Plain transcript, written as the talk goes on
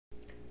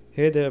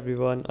Hey there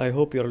everyone, I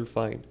hope you're all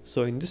fine.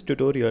 So in this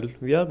tutorial,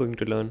 we are going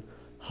to learn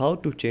how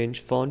to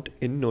change font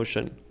in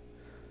Notion.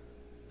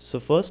 So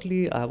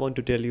firstly, I want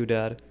to tell you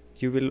that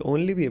you will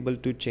only be able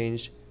to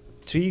change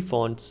 3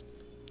 fonts.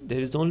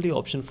 There is only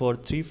option for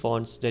 3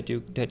 fonts that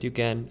you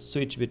can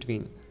switch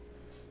between.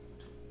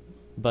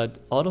 But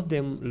all of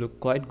them look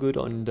quite good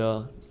on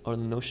the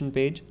Notion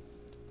page.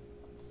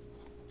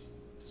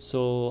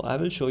 So I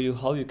will show you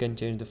how you can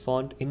change the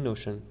font in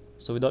Notion.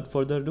 So without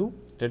further ado,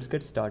 let's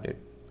get started.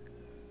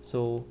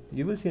 So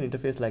you will see an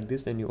interface like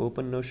this when you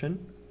open Notion.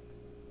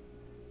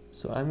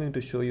 So I'm going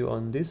to show you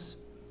on this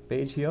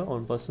page here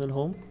on personal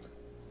home.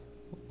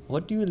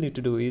 What you will need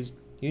to do is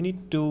you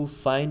need to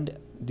find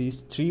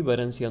these 3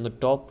 buttons here on the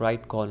top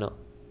right corner.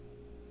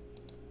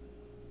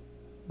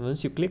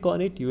 Once you click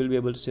on it, you will be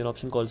able to see an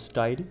option called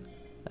style,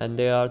 and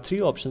there are 3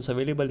 options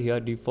available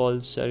here: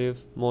 default,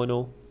 serif,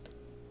 mono.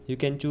 You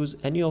can choose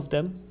any of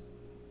them.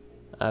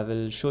 I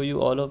will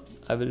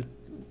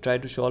try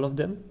to show all of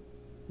them.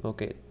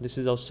 Okay, this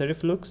is how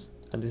serif looks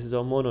and this is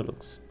how mono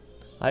looks.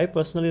 I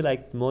personally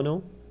like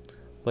mono,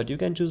 but you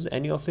can choose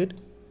any of it,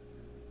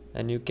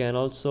 and you can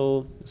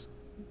also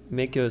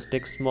make your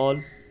text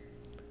small.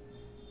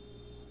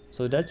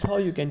 So that's how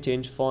you can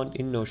change font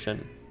in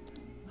Notion.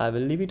 I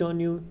will leave it on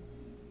you.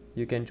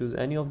 You can choose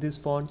any of these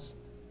fonts,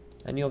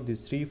 any of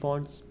these 3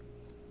 fonts.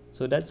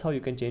 So that's how you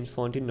can change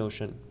font in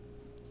Notion.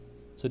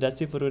 So that's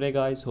it for today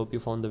guys. Hope you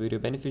found the video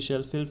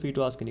beneficial. Feel free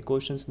to ask any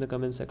questions in the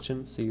comment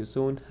section. See you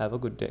soon. Have a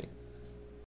good day.